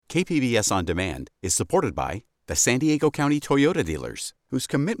KPBS On Demand is supported by the San Diego County Toyota dealers, whose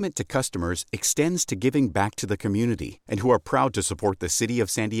commitment to customers extends to giving back to the community and who are proud to support the City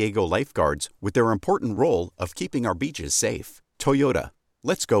of San Diego lifeguards with their important role of keeping our beaches safe. Toyota,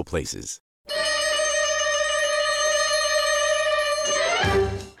 let's go places.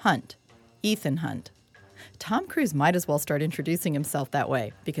 Hunt. Ethan Hunt. Tom Cruise might as well start introducing himself that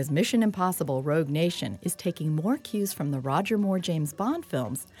way because Mission Impossible Rogue Nation is taking more cues from the Roger Moore James Bond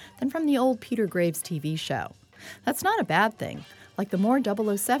films than from the old Peter Graves TV show. That's not a bad thing. Like the Moore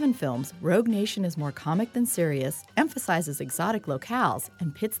 007 films, Rogue Nation is more comic than serious, emphasizes exotic locales,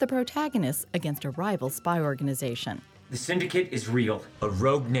 and pits the protagonists against a rival spy organization. The Syndicate is real. A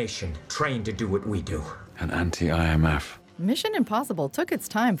rogue nation trained to do what we do. An anti-IMF. Mission Impossible took its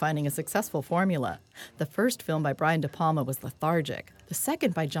time finding a successful formula. The first film by Brian De Palma was lethargic. The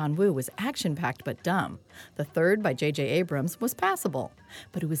second by John Woo was action-packed but dumb. The third by J.J. Abrams was passable.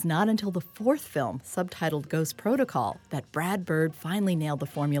 But it was not until the fourth film, subtitled Ghost Protocol, that Brad Bird finally nailed the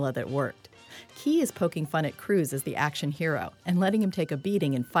formula that worked. Key is poking fun at Cruise as the action hero and letting him take a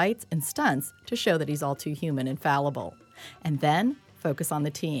beating in fights and stunts to show that he's all too human and fallible. And then focus on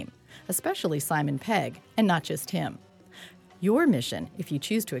the team, especially Simon Pegg, and not just him. Your mission, if you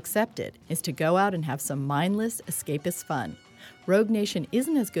choose to accept it, is to go out and have some mindless, escapist fun. Rogue Nation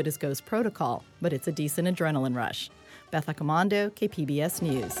isn't as good as Ghost Protocol, but it's a decent adrenaline rush. Beth Accomando, KPBS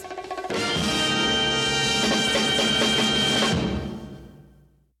News.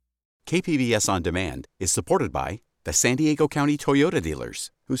 KPBS On Demand is supported by the San Diego County Toyota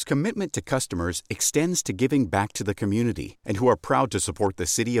dealers, whose commitment to customers extends to giving back to the community and who are proud to support the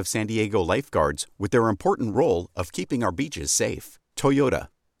City of San Diego lifeguards with their important role of keeping our beaches safe. Toyota,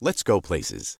 let's go places.